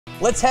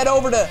Let's head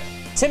over to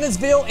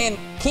Timmonsville and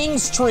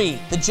Kingstree.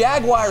 The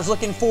Jaguars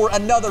looking for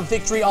another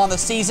victory on the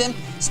season.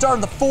 Start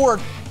of the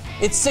fourth,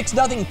 it's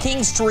 6-0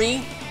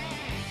 Kingstree.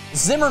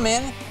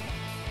 Zimmerman,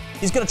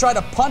 he's going to try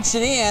to punch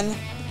it in,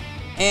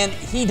 and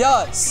he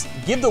does.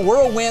 Give the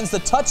Whirlwinds the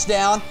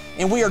touchdown,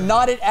 and we are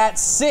knotted at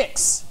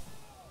 6.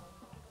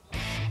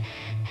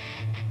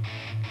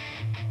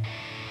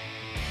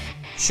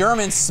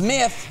 Sherman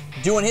Smith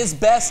doing his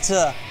best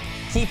to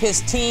keep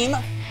his team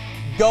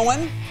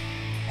going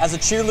as the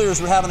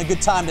cheerleaders were having a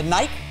good time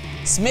tonight.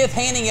 Smith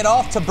handing it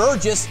off to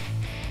Burgess,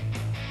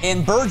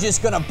 and Burgess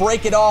going to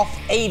break it off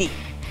 80.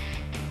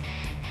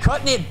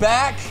 Cutting it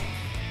back.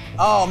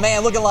 Oh,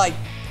 man, looking like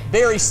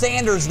Barry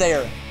Sanders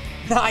there.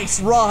 Nice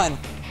run.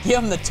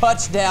 Give him the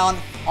touchdown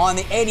on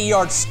the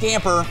 80-yard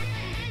scamper.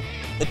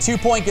 The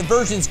two-point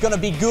conversion is going to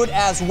be good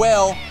as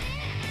well.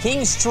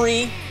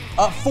 Kingstree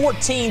up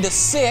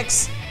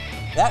 14-6.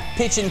 That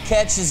pitch and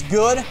catch is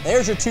good.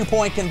 There's your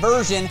two-point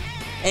conversion.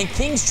 And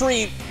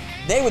Kingstree,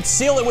 they would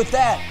seal it with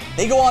that.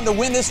 They go on to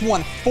win this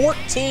one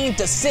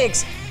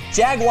 14-6.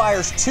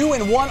 Jaguars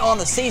 2-1 on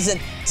the season.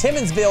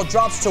 Timmonsville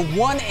drops to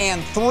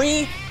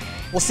 1-3.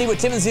 We'll see what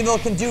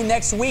Timmonsville can do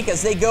next week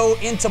as they go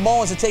into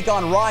Mullins to take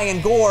on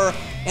Ryan Gore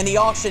and the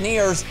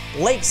Auctioneers.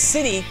 Lake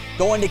City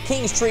going to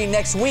Kingstree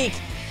next week.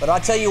 But I'll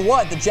tell you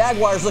what, the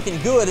Jaguars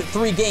looking good at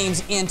 3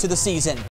 games into the season.